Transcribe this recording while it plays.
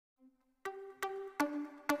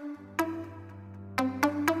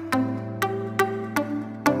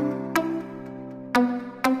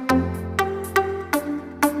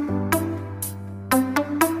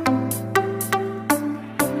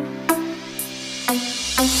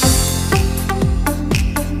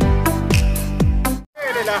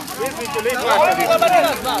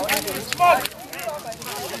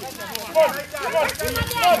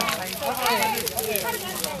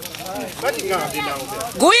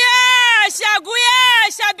Guyasha,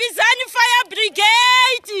 Bizani Fire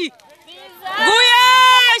Brigade.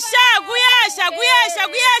 Guyasha.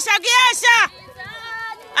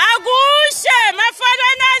 Agushe,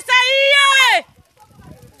 mafana saiye.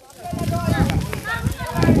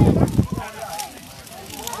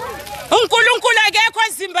 Unkulunkulu akekho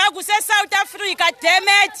eZimbabwe South Africa, damn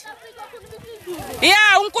it.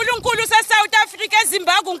 Yeah, unkulunkulu South Africa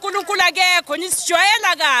eZimbabwe unkulunkulu akekho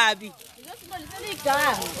nisijwayela kabi.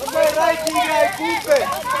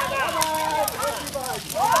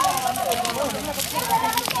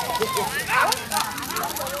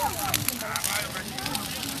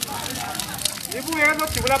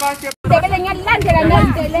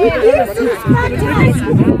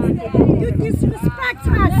 You disrespect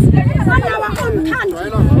us on our own country.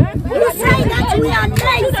 You say that we are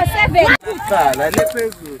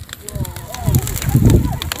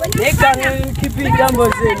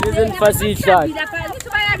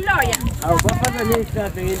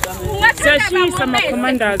Siyashisa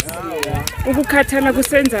ma-commanders ukukhathala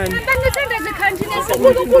kusenzani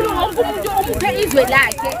izwe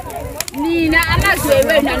lakhe nina amazwe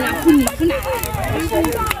wena nakhunifuna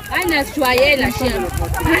anasijwayela shema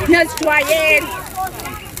anasijwayela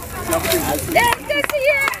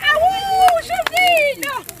lesiye awusho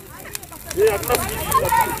nino.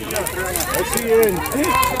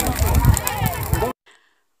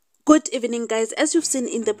 Good evening, guys. As you've seen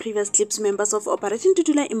in the previous clips, members of Operation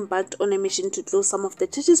Dudula embarked on a mission to close some of the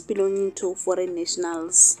churches belonging to foreign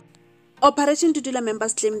nationals. Operation Dudula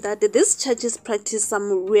members claim that these churches practice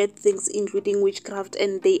some weird things, including witchcraft,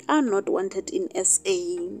 and they are not wanted in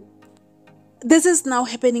SA. This is now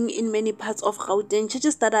happening in many parts of Gauteng.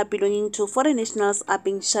 Churches that are belonging to foreign nationals are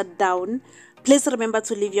being shut down. Please remember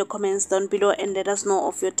to leave your comments down below and let us know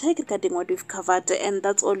of your take regarding what we've covered. And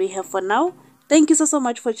that's all we have for now. Thank you so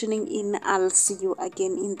much for tuning in. I'll see you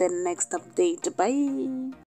again in the next update. Bye.